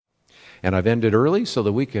And I've ended early so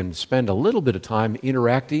that we can spend a little bit of time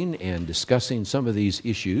interacting and discussing some of these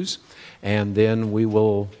issues, and then we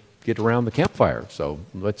will get around the campfire. So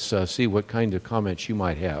let's see what kind of comments you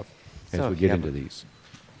might have as we get into these.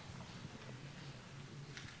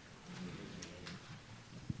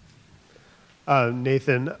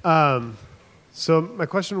 Nathan, so my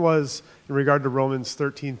question was in regard to Romans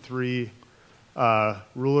 13:3,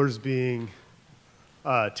 rulers being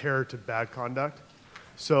terror to bad conduct.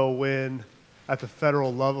 So when at the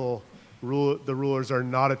federal level, the rulers are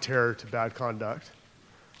not a terror to bad conduct,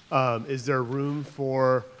 is there room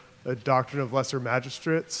for a doctrine of lesser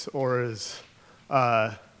magistrates, or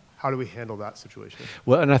how do we handle that situation?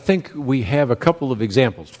 Well, and I think we have a couple of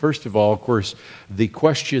examples. First of all, of course, the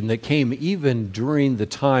question that came even during the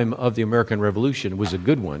time of the American Revolution was a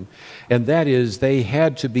good one, and that is they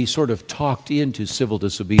had to be sort of talked into civil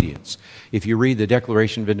disobedience. If you read the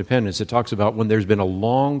Declaration of Independence, it talks about when there's been a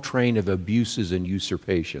long train of abuses and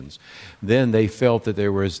usurpations, then they felt that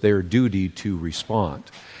there was their duty to respond.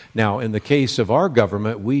 Now, in the case of our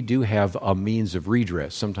government, we do have a means of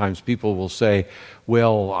redress. Sometimes people will say,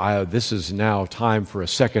 well, this is now time for a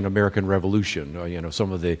second American Revolution. Or,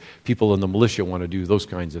 some of the people in the militia want to do those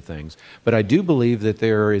kinds of things. But I do believe that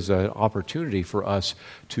there is an opportunity for us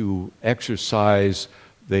to exercise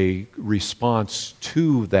the response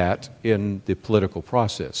to that in the political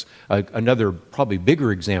process. Another probably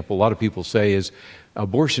bigger example, a lot of people say, is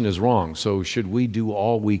abortion is wrong, so should we do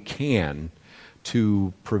all we can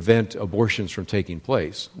to prevent abortions from taking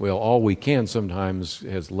place? Well, all we can sometimes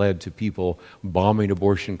has led to people bombing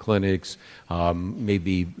abortion clinics,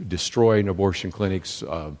 maybe destroying abortion clinics,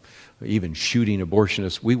 even shooting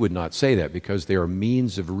abortionists. We would not say that because there are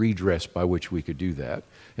means of redress by which we could do that.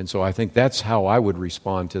 And so I think that's how I would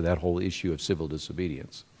respond to that whole issue of civil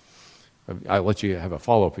disobedience. I'll let you have a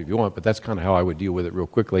follow-up if you want, but that's kind of how I would deal with it real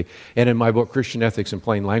quickly. And in my book, Christian Ethics in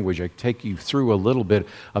Plain Language, I take you through a little bit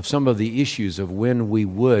of some of the issues of when we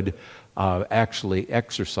would actually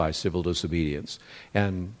exercise civil disobedience.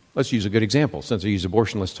 And let's use a good example. Since I use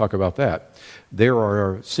abortion, let's talk about that. There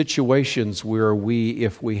are situations where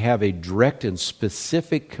if we have a direct and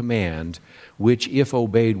specific command, which, if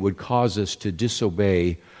obeyed, would cause us to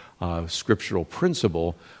disobey scriptural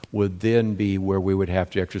principle, would then be where we would have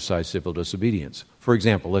to exercise civil disobedience. For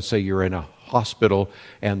example, let's say you're in a hospital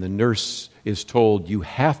and the nurse is told you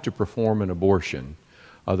have to perform an abortion,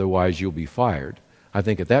 otherwise you'll be fired. I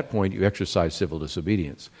think at that point you exercise civil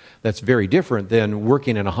disobedience. That's very different than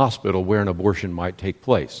working in a hospital where an abortion might take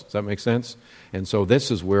place. Does that make sense? And so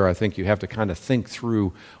this is where I think you have to kind of think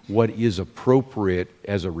through what is appropriate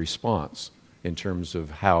as a response in terms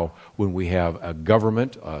of how, when we have a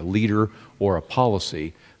government, a leader, or a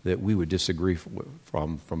policy that we would disagree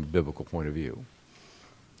from a biblical point of view.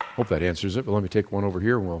 Hope that answers it, but let me take one over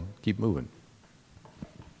here and we'll keep moving.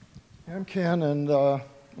 I'm Ken, and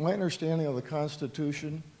my understanding of the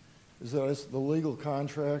Constitution is that it's the legal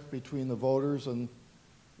contract between the voters and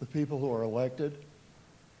the people who are elected.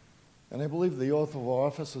 And I believe the oath of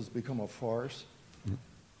office has become a farce.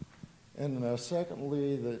 And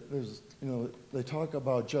secondly, they talk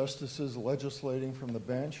about justices legislating from the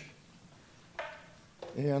bench.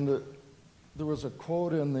 And there was a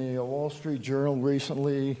quote in the Wall Street Journal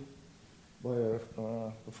recently by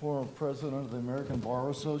the former president of the American Bar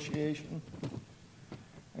Association.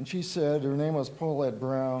 And she said, her name was Paulette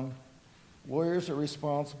Brown, "Lawyers are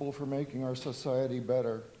responsible for making our society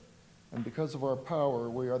better. And because of our power,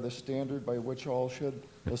 we are the standard by which all should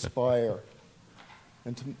aspire."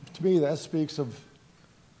 And to me, that speaks of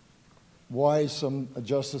why some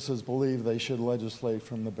justices believe they should legislate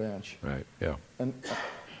from the bench. Right, yeah. And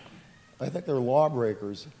I think they're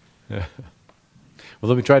lawbreakers. Yeah. Well,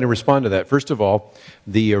 let me try to respond to that. First of all,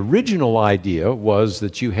 the original idea was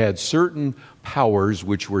that you had certain powers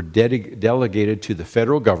which were delegated to the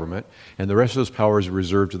federal government, and the rest of those powers were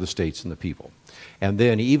reserved to the states and the people. And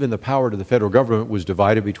then even the power to the federal government was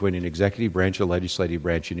divided between an executive branch, a legislative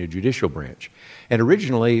branch, and a judicial branch. And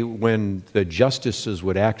originally, when the justices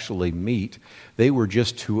would actually meet, they were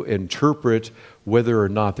just to interpret whether or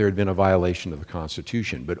not there had been a violation of the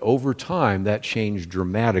Constitution. But over time, that changed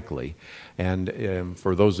dramatically. And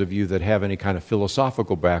for those of you that have any kind of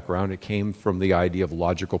philosophical background, it came from the idea of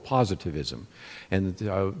logical positivism. And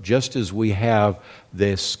just as we have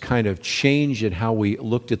this kind of change in how we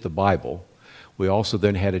looked at the Bible, we also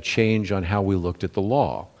then had a change on how we looked at the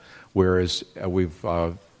law. Whereas we've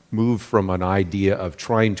moved from an idea of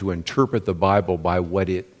trying to interpret the Bible by what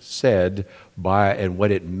it said and what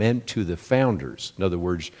it meant to the founders. In other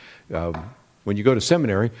words, when you go to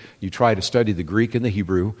seminary, you try to study the Greek and the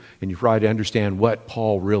Hebrew, and you try to understand what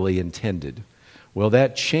Paul really intended. Well,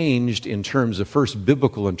 that changed in terms of first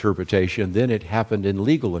biblical interpretation, then it happened in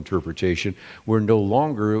legal interpretation, where no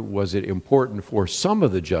longer was it important for some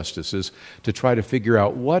of the justices to try to figure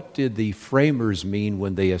out what did the framers mean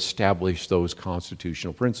when they established those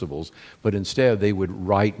constitutional principles, but instead they would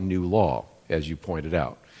write new law, as you pointed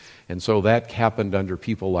out. And so that happened under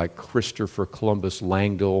people like Christopher Columbus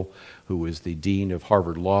Langdell, who was the dean of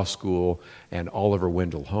Harvard Law School, and Oliver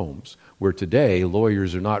Wendell Holmes, where today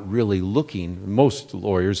lawyers are not really looking, most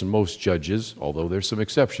lawyers and most judges, although there's some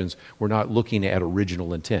exceptions, we're not looking at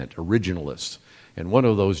original intent, originalists. And one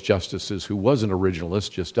of those justices who was an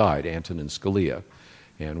originalist just died, Antonin Scalia,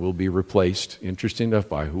 and will be replaced, interesting enough,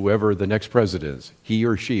 by whoever the next president is. He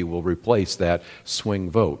or she will replace that swing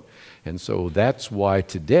vote. And so that's why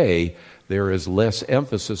today there is less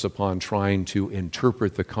emphasis upon trying to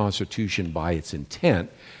interpret the Constitution by its intent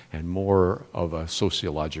and more of a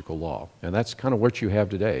sociological law. And that's kind of what you have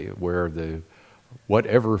today, where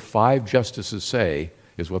whatever 5 justices say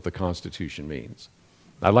is what the Constitution means.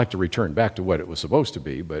 I'd like to return back to what it was supposed to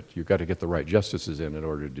be, but you've got to get the right justices in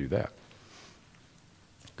order to do that.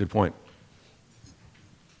 Good point.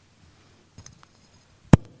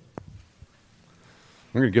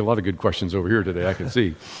 I'm going to get a lot of good questions over here today, I can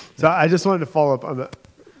see. So I just wanted to follow up on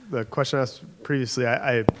the question I asked previously.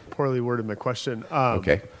 I poorly worded my question.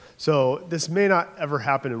 Okay. So this may not ever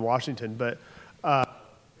happen in Washington, but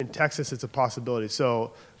in Texas it's a possibility.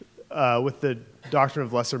 So with the doctrine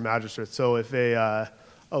of lesser magistrates, so if a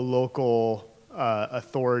local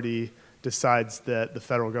authority decides that the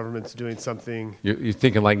federal government's doing something... You're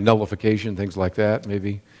thinking like nullification, things like that,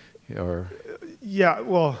 maybe? Or Yeah,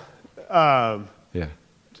 well... yeah.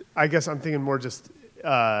 I guess I'm thinking more just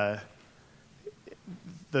the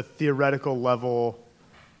theoretical level,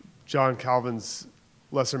 John Calvin's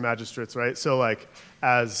lesser magistrates, right? So like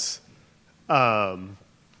as our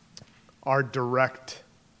direct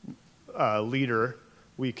leader,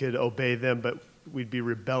 we could obey them, but we'd be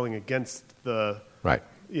rebelling against the, Right.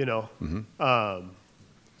 you know.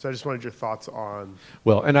 So I just wanted your thoughts on...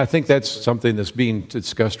 Well, and I think that's something that's being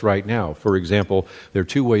discussed right now. For example, there are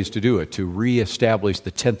 2 ways to do it. To reestablish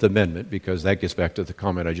the 10th Amendment, because that gets back to the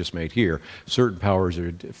comment I just made here. Certain powers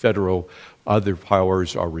are federal, other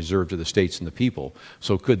powers are reserved to the states and the people.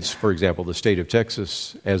 So could, for example, the state of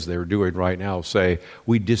Texas, as they're doing right now, say,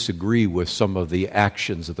 we disagree with some of the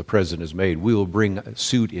actions that the president has made. We will bring a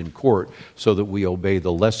suit in court so that we obey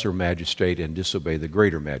the lesser magistrate and disobey the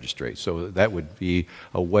greater magistrate. So that would be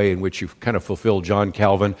a way in which you kind of fulfill John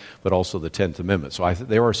Calvin, but also the 10th Amendment. So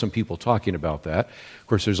there are some people talking about that. Of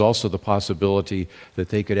course, there's also the possibility that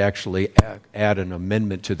they could actually add an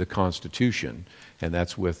amendment to the Constitution, and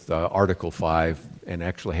that's with Article 5 and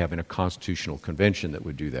actually having a constitutional convention that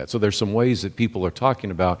would do that. So there's some ways that people are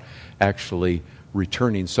talking about actually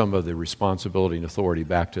returning some of the responsibility and authority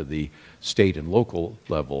back to the state and local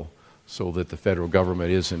level, so that the federal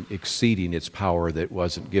government isn't exceeding its power that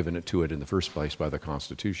wasn't given to it in the first place by the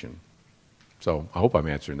Constitution. So I hope I'm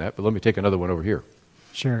answering that, but let me take another one over here.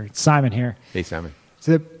 Sure. It's Simon here. Hey, Simon.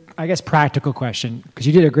 So I guess practical question, because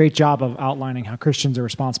you did a great job of outlining how Christians are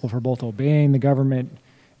responsible for both obeying the government,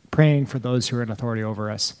 praying for those who are in authority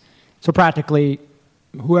over us. So practically,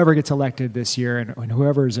 whoever gets elected this year and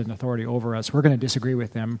whoever is in authority over us, we're going to disagree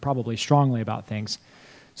with them probably strongly about things.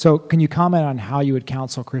 So can you comment on how you would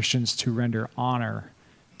counsel Christians to render honor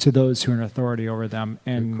to those who are in authority over them?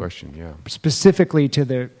 And good question, yeah. Specifically to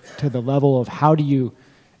the level of how do you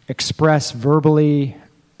express verbally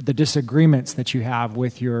the disagreements that you have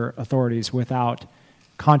with your authorities without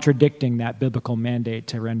contradicting that biblical mandate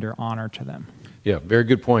to render honor to them? Yeah, very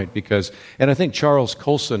good point, and I think Charles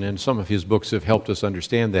Colson in some of his books have helped us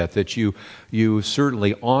understand that you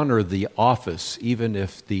certainly honor the office, even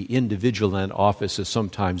if the individual in office is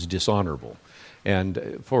sometimes dishonorable.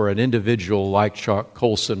 And for an individual like Chuck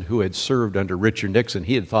Colson, who had served under Richard Nixon,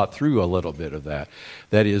 he had thought through a little bit of that.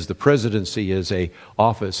 That is, the presidency is an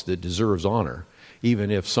office that deserves honor, even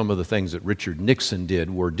if some of the things that Richard Nixon did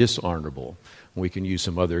were dishonorable. We can use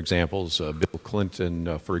some other examples. Bill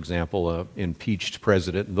Clinton, for example, impeached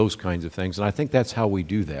president and those kinds of things. And I think that's how we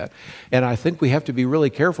do that. And I think we have to be really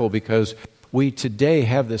careful because we today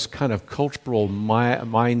have this kind of cultural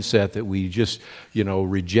mindset that we just,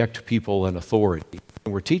 reject people in authority.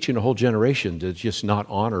 And we're teaching a whole generation to just not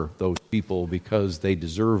honor those people because they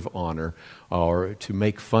deserve honor or to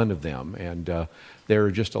make fun of them. And there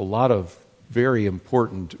are just a lot of very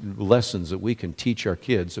important lessons that we can teach our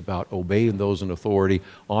kids about obeying those in authority,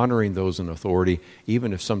 honoring those in authority,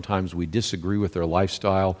 even if sometimes we disagree with their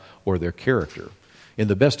lifestyle or their character. In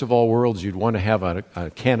the best of all worlds, you'd want to have a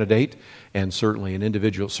candidate and certainly an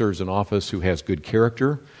individual that serves in office who has good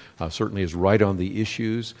character, certainly is right on the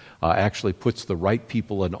issues, actually puts the right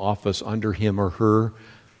people in office under him or her.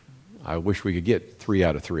 I wish we could get 3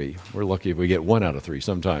 out of 3. We're lucky if we get 1 out of 3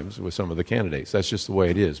 sometimes with some of the candidates. That's just the way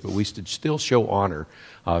it is. But we still show honor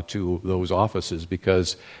to those offices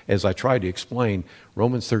because, as I tried to explain,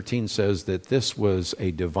 Romans 13 says that this was a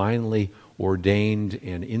divinely ordained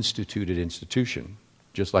and instituted institution,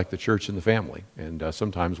 just like the church and the family. And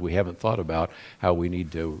sometimes we haven't thought about how we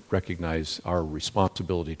need to recognize our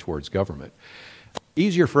responsibility towards government.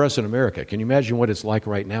 Easier for us in America. Can you imagine what it's like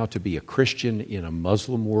right now to be a Christian in a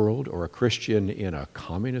Muslim world or a Christian in a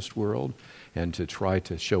communist world, and to try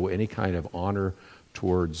to show any kind of honor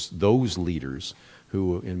towards those leaders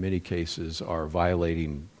who, in many cases, are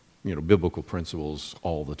violating, biblical principles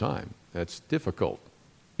all the time? That's difficult.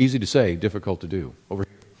 Easy to say, difficult to do. Over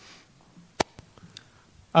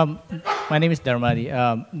here. My name is Dharmadi.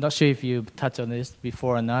 Not sure if you touched on this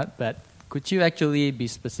before or not, but could you actually be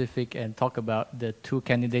specific and talk about the 2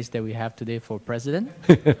 candidates that we have today for president?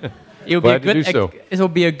 It will be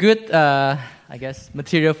a good,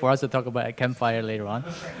 material for us to talk about at Campfire later on,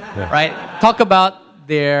 right? Talk about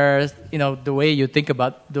their, the way you think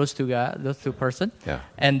about those two persons,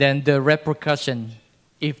 and then the repercussion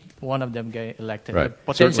if one of them get elected, right. The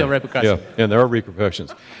potential Certainly. repercussions. Yeah, and there are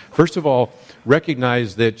repercussions. First of all,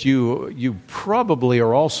 recognize that you probably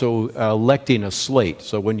are also electing a slate.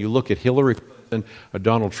 So when you look at Hillary Clinton or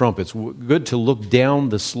Donald Trump, it's good to look down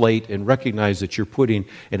the slate and recognize that you're putting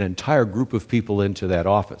an entire group of people into that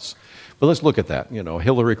office. But let's look at that.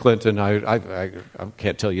 Hillary Clinton, I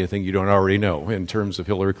can't tell you anything you don't already know in terms of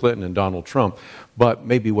Hillary Clinton and Donald Trump. But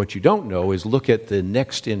maybe what you don't know is look at the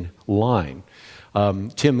next in line.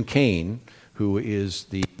 Tim Kaine, who is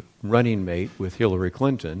the running mate with Hillary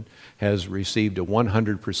Clinton, has received a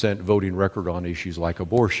 100% voting record on issues like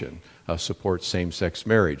abortion, supports same-sex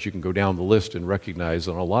marriage. You can go down the list and recognize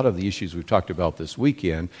on a lot of the issues we've talked about this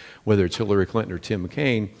weekend, whether it's Hillary Clinton or Tim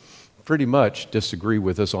Kaine, pretty much disagree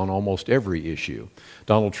with us on almost every issue.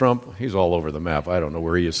 Donald Trump, he's all over the map. I don't know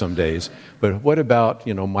where he is some days. But what about,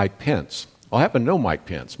 Mike Pence? I happen to know Mike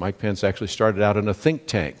Pence. Mike Pence actually started out in a think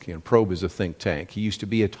tank. Probe is a think tank. He used to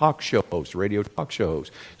be a talk show host, radio talk show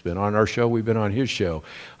host. He's been on our show. We've been on his show.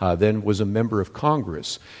 Then was a member of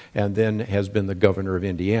Congress, and then has been the governor of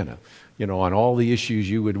Indiana. On all the issues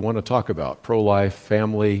you would want to talk about, pro-life,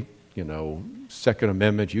 family, Second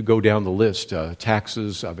Amendment, you go down the list,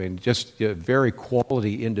 taxes. Just a very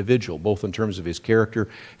quality individual, both in terms of his character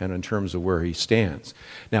and in terms of where he stands.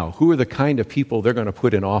 Now, who are the kind of people they're going to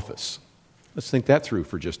put in office? Let's think that through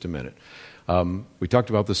for just a minute. We talked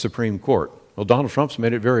about the Supreme Court. Well, Donald Trump's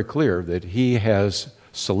made it very clear that he has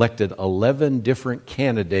selected 11 different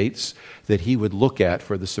candidates that he would look at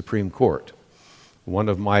for the Supreme Court. One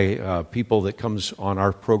of my people that comes on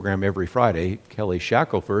our program every Friday, Kelly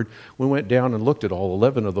Shackelford, we went down and looked at all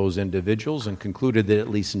 11 of those individuals and concluded that at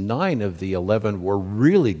least 9 of the 11 were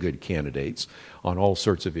really good candidates on all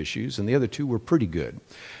sorts of issues, and the other 2 were pretty good.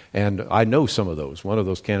 And I know some of those. One of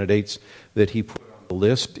those candidates that he put on the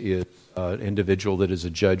list is an individual that is a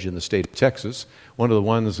judge in the state of Texas. One of the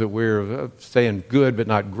ones that we're saying good but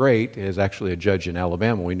not great is actually a judge in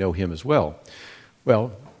Alabama. We know him as well.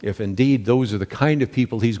 Well, if indeed those are the kind of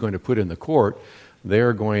people he's going to put in the court,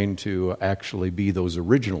 they're going to actually be those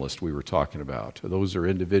originalists we were talking about. Those are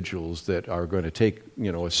individuals that are going to take,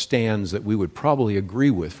 a stands that we would probably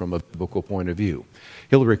agree with from a biblical point of view.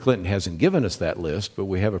 Hillary Clinton hasn't given us that list, but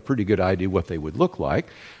we have a pretty good idea what they would look like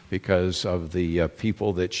because of the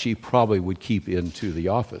people that she probably would keep into the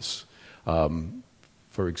office.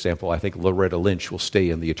 For example, I think Loretta Lynch will stay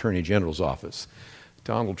in the Attorney General's office.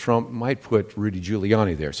 Donald Trump might put Rudy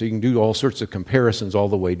Giuliani there. So you can do all sorts of comparisons all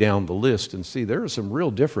the way down the list and see there are some real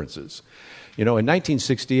differences. In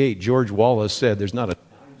 1968, George Wallace said there's not a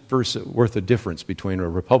verse worth of difference between a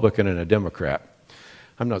Republican and a Democrat.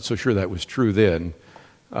 I'm not so sure that was true then,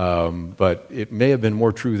 but it may have been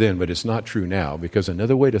more true then, but it's not true now, because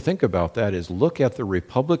another way to think about that is look at the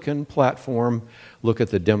Republican platform, look at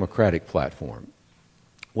the Democratic platform.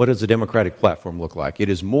 What does the Democratic platform look like? It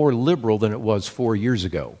is more liberal than it was 4 years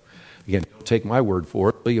ago. Again, don't take my word for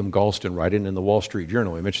it. William Galston, writing in the Wall Street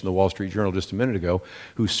Journal, we mentioned the Wall Street Journal just a minute ago,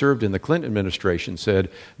 who served in the Clinton administration, said,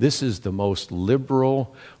 this is the most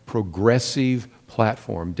liberal, progressive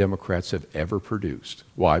platform Democrats have ever produced.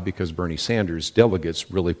 Why? Because Bernie Sanders'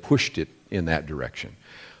 delegates really pushed it in that direction.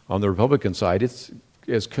 On the Republican side, it's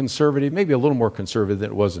as conservative, maybe a little more conservative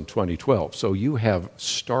than it was in 2012. So you have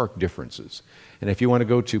stark differences. And if you want to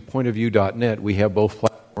go to pointofview.net, we have both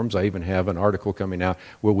platforms platforms. I even have an article coming out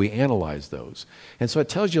where we analyze those. And so it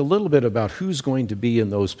tells you a little bit about who's going to be in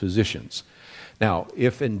those positions. Now,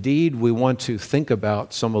 if indeed we want to think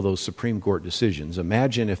about some of those Supreme Court decisions,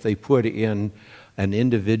 imagine if they put in an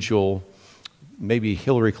individual, maybe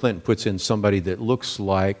Hillary Clinton puts in somebody that looks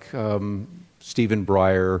like Stephen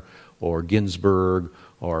Breyer or Ginsburg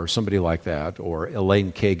or somebody like that, or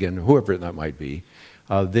Elaine Kagan, whoever that might be,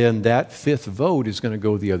 then that fifth vote is going to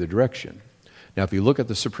go the other direction. Now, if you look at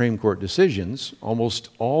the Supreme Court decisions, almost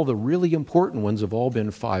all the really important ones have all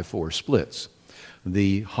been 5-4 splits.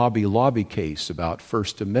 The Hobby Lobby case about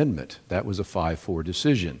First Amendment, that was a 5-4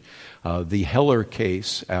 decision. The Heller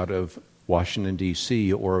case out of Washington,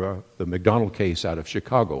 D.C., or the McDonald case out of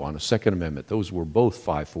Chicago on a Second Amendment, those were both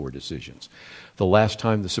 5-4 decisions. The last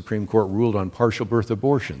time the Supreme Court ruled on partial birth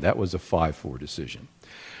abortion, that was a 5-4 decision.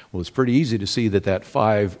 Well, it's pretty easy to see that that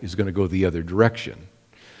 5 is going to go the other direction.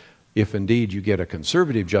 If indeed you get a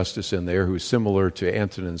conservative justice in there who's similar to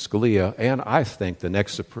Antonin Scalia, and I think the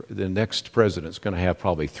next president is going to have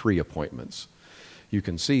probably 3 appointments, you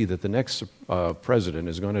can see that the next president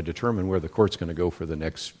is going to determine where the court's going to go for the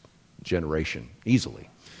next generation, easily.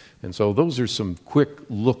 And so those are some quick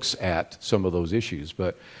looks at some of those issues.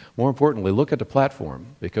 But more importantly, look at the platform,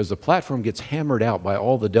 because the platform gets hammered out by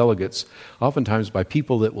all the delegates, oftentimes by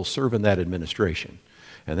people that will serve in that administration.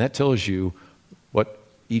 And that tells you what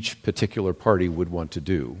each particular party would want to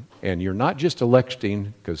do. And you're not just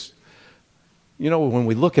electing, because, you know, when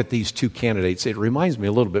we look at these two candidates, it reminds me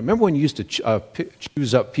a little bit. Remember when you used to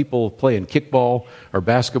choose up people playing kickball or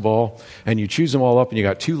basketball, and you choose them all up and you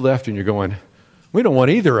got 2 left and you're going, we don't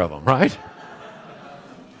want either of them, right?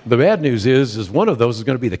 The bad news is one of those is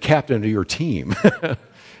going to be the captain of your team.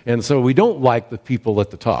 And so we don't like the people at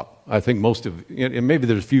the top. I think most of, and maybe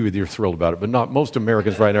there's a few of you are thrilled about it, but not most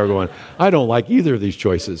Americans right now are going, I don't like either of these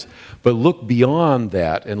choices. But look beyond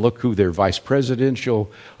that and look who their vice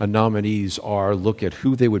presidential nominees are, look at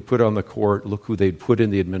who they would put on the court, look who they'd put in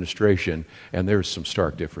the administration, and there's some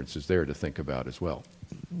stark differences there to think about as well.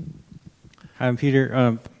 Hi,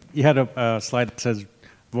 Peter. You had a slide that says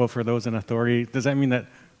vote for those in authority. Does that mean that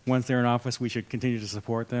once they're in office, we should continue to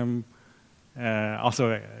support them?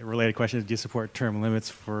 Also, a related question, do you support term limits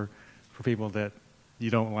for people that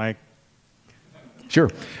you don't like? Sure.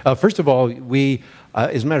 First of all, we,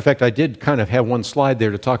 as a matter of fact, I did kind of have one slide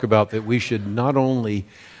there to talk about that we should not only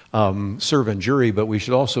serve and jury, but we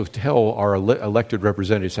should also tell our elected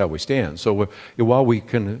representatives how we stand. So while we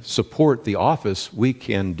can support the office, we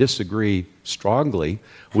can disagree strongly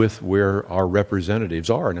with where our representatives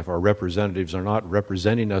are. And if our representatives are not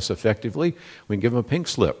representing us effectively, we can give them a pink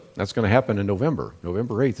slip. That's going to happen in November.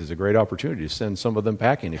 November 8th is a great opportunity to send some of them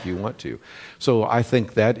packing if you want to. So I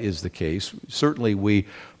think that is the case. Certainly we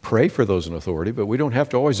pray for those in authority, but we don't have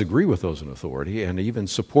to always agree with those in authority. And even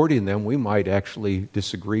supporting them, we might actually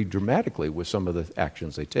disagree dramatically with some of the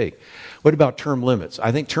actions they take. What about term limits?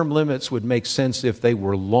 I think term limits would make sense if they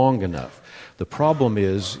were long enough. The problem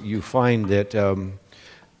is you find that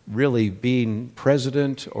really being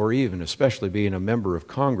president, or even especially being a member of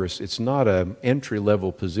Congress, it's not an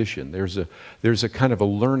entry-level position. There's a kind of a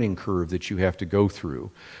learning curve that you have to go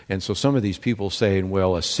through. And so some of these people saying,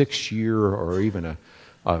 well, a 6-year or even a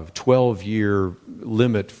 12-year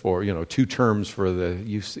limit for, 2 terms for the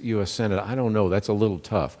U.S. Senate, I don't know, that's a little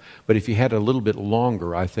tough. But if you had a little bit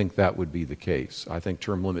longer, I think that would be the case. I think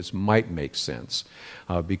term limits might make sense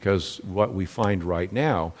because what we find right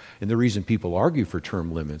now, and the reason people argue for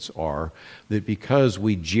term limits are that because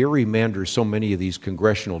we gerrymander so many of these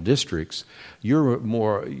congressional districts, you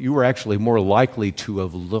were actually more likely to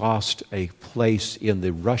have lost a place in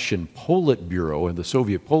the Russian Politburo and the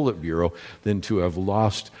Soviet Politburo than to have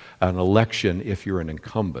lost an election if you're an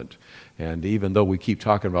incumbent. And even though we keep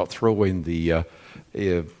talking about throwing the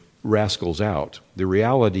rascals out, the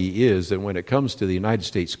reality is that when it comes to the United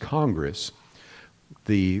States Congress,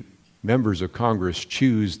 the members of Congress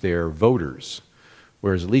choose their voters,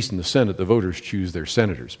 whereas at least in the Senate, the voters choose their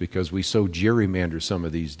senators because we so gerrymander some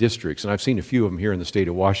of these districts. And I've seen a few of them here in the state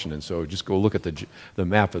of Washington, so just go look at the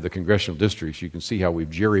map of the congressional districts. You can see how we've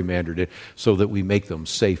gerrymandered it so that we make them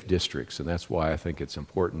safe districts, and that's why I think it's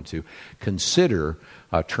important to consider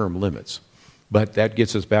term limits. But that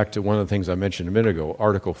gets us back to one of the things I mentioned a minute ago,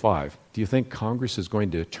 Article 5. Do you think Congress is going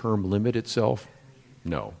to term limit itself?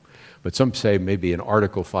 No. But some say maybe an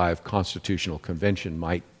Article 5 constitutional convention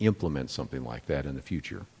might implement something like that in the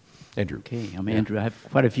future. Andrew. Okay, I'm Andrew. I have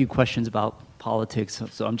quite a few questions about politics,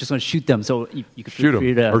 so I'm just going to shoot them. So you can feel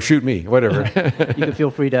free to... Or shoot me, whatever. You can feel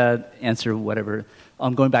free to answer whatever.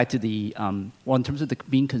 Going back to the... well, in terms of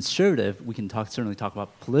being conservative, we can certainly talk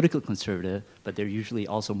about political conservative, but they're usually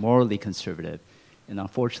also morally conservative. And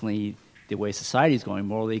unfortunately, the way society is going,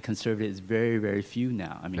 morally conservative is very, very few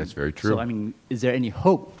now. I mean, That's very true. So, I mean, is there any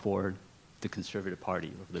hope for the Conservative Party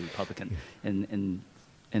or the Republican? And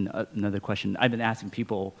another question, I've been asking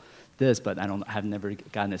people this, but have never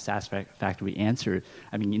gotten a satisfactory answer.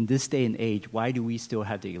 I mean, in this day and age, why do we still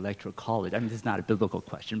have the Electoral College? I mean, this is not a biblical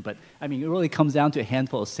question, but I mean, it really comes down to a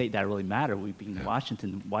handful of states that really matter. We being in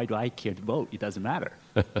Washington, why do I care to vote? It doesn't matter.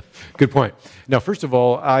 Good point. Now, first of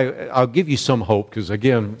all, I'll give you some hope, because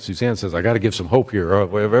again, Suzanne says, I got to give some hope here.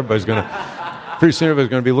 Everybody's going to... Pretty soon everybody's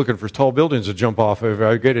going to be looking for tall buildings to jump off if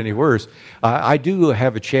I get any worse. I do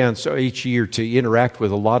have a chance each year to interact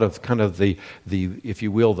with a lot of kind of the, if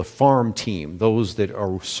you will, the farm team, those that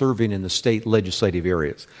are serving in the state legislative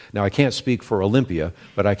areas. Now, I can't speak for Olympia,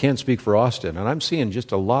 but I can speak for Austin, and I'm seeing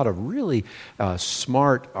just a lot of really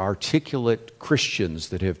smart, articulate Christians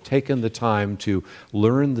that have taken the time to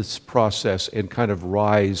learn this process and kind of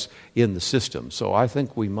rise in the system. So I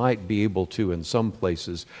think we might be able to, in some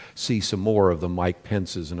places, see some more of the Mike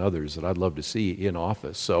Pences and others that I'd love to see in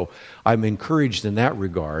office. So I'm encouraged in that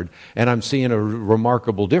regard, and I'm seeing a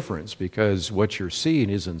remarkable difference, because what you're seeing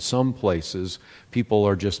is in some places people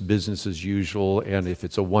are just business as usual, and if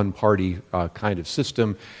it's a one-party kind of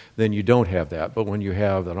system, then you don't have that. But when you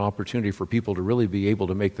have an opportunity for people to really be able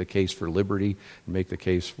to make the case for liberty and make the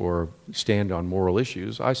case for stand on moral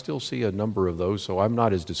issues, I still see a number of those, so I'm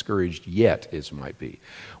not as discouraged yet as might be.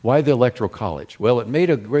 Why the Electoral College? Well, it made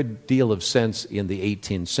a great deal of sense in the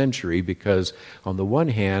 18th century, because on the one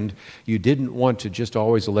hand, you didn't want to just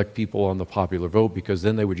always elect people on the popular vote, because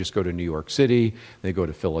then they would just go to New York City, they go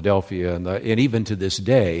to Philadelphia, and even to this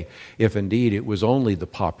day, if indeed it was only the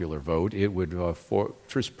popular vote, it would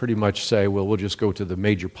pretty much say, well, we'll just go to the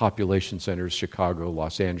major population centers, Chicago,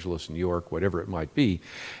 Los Angeles, New York, whatever it might be.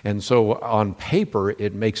 And so on paper,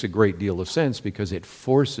 it makes a great deal of sense, because it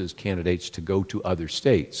forces candidates to go to other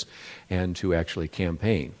states and to actually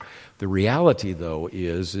campaign. The reality, though,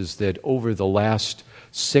 is that over the last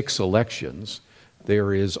 6 elections,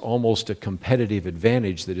 there is almost a competitive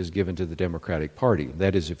advantage that is given to the Democratic Party.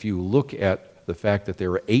 That is, if you look at the fact that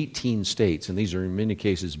there are 18 states, and these are in many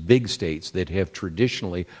cases big states, that have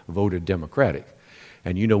traditionally voted Democratic.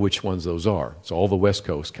 And you know which ones those are. It's all the West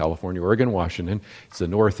Coast, California, Oregon, Washington. It's the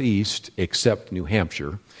Northeast, except New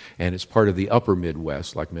Hampshire. And it's part of the upper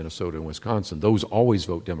Midwest, like Minnesota and Wisconsin. Those always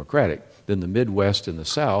vote Democratic. Then the Midwest and the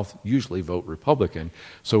South usually vote Republican.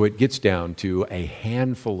 So it gets down to a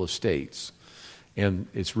handful of states. And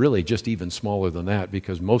it's really just even smaller than that,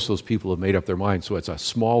 because most of those people have made up their minds. So it's a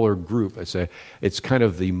smaller group. It's kind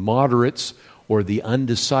of the moderates or the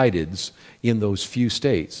undecideds in those few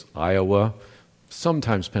states. Iowa,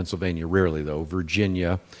 sometimes Pennsylvania, rarely though,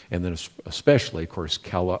 Virginia, and then especially, of course,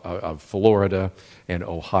 Florida and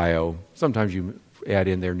Ohio. Sometimes you add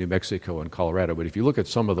in there New Mexico and Colorado. But if you look at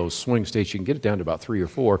some of those swing states, you can get it down to about 3 or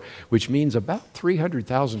 4, which means about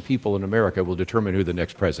 300,000 people in America will determine who the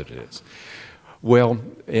next president is. Well,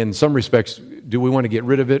 in some respects, do we want to get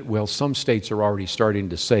rid of it? Well, some states are already starting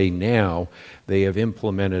to say now they have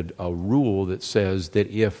implemented a rule that says that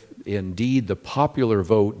if indeed the popular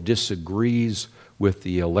vote disagrees with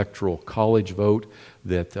the Electoral College vote,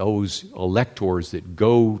 that those electors that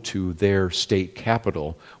go to their state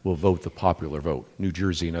capital will vote the popular vote. New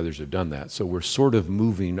Jersey and others have done that. So we're sort of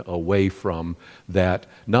moving away from that,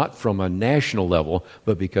 not from a national level,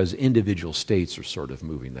 but because individual states are sort of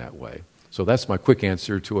moving that way. So that's my quick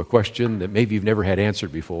answer to a question that maybe you've never had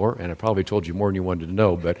answered before, and I probably told you more than you wanted to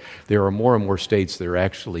know, but there are more and more states that are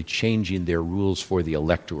actually changing their rules for the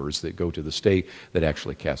electors that go to the state that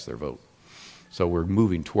actually cast their vote. So we're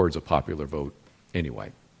moving towards a popular vote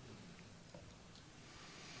anyway.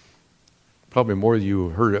 Probably more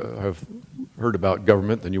you have heard about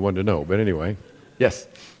government than you wanted to know, but anyway. Yes?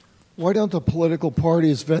 Why don't the political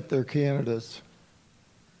parties vet their candidates?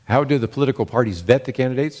 How do the political parties vet the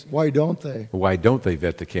candidates? Why don't they? Why don't they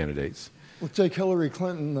vet the candidates? Let's take Hillary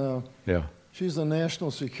Clinton. Yeah. She's a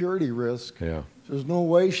national security risk. Yeah. There's no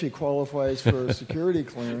way she qualifies for a security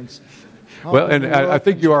clearance. Well, and I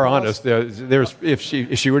think you are honest. If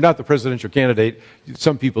she were not the presidential candidate,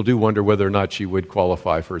 some people do wonder whether or not she would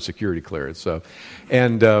qualify for a security clearance.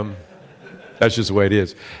 That's just the way it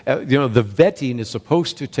is. The vetting is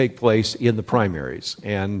supposed to take place in the primaries,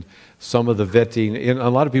 and some of the vetting, and a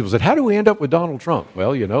lot of people said, how do we end up with Donald Trump?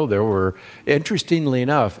 Well, there were, interestingly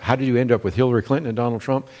enough, how did you end up with Hillary Clinton and Donald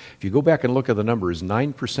Trump? If you go back and look at the numbers,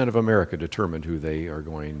 9% of America determined who they are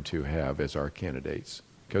going to have as our candidates,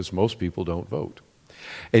 because most people don't vote.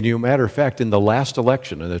 And matter of fact, in the last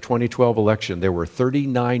election, in the 2012 election, there were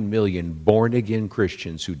 39 million born-again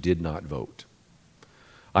Christians who did not vote.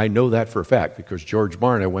 I know that for a fact because George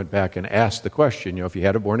Barna went back and asked the question, if you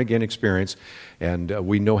had a born-again experience, and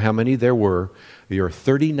we know how many there were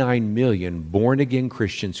 39 million born-again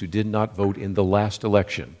Christians who did not vote in the last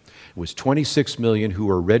election. It was 26 million who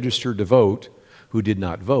were registered to vote who did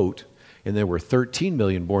not vote, and there were 13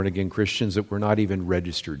 million born-again Christians that were not even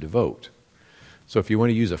registered to vote. So if you want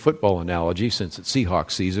to use a football analogy, since it's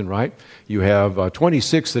Seahawks season, right? You have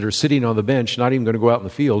 26 that are sitting on the bench, not even going to go out in the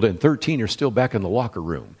field, and 13 are still back in the locker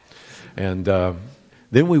room. And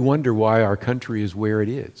then we wonder why our country is where it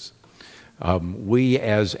is. We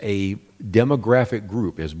as a demographic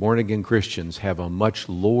group, as born-again Christians, have a much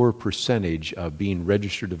lower percentage of being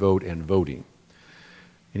registered to vote and voting.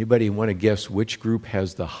 Anybody want to guess which group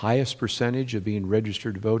has the highest percentage of being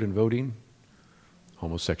registered to vote and voting?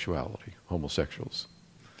 Homosexuals.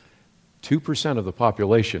 2% of the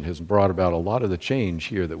population has brought about a lot of the change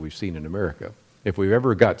here that we've seen in America. If we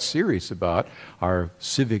ever got serious about our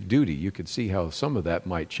civic duty, you could see how some of that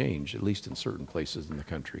might change, at least in certain places in the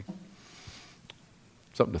country.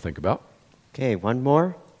 Something to think about. Okay, one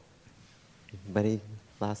more. Anybody?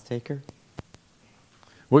 Last taker?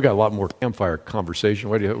 We got a lot more campfire conversation.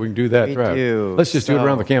 We can do that, We right? do. Let's just do it So-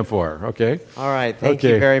 around the campfire, okay? All right, thank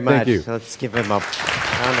you Okay, very thank much. you. So let's give him a round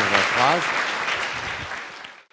of applause.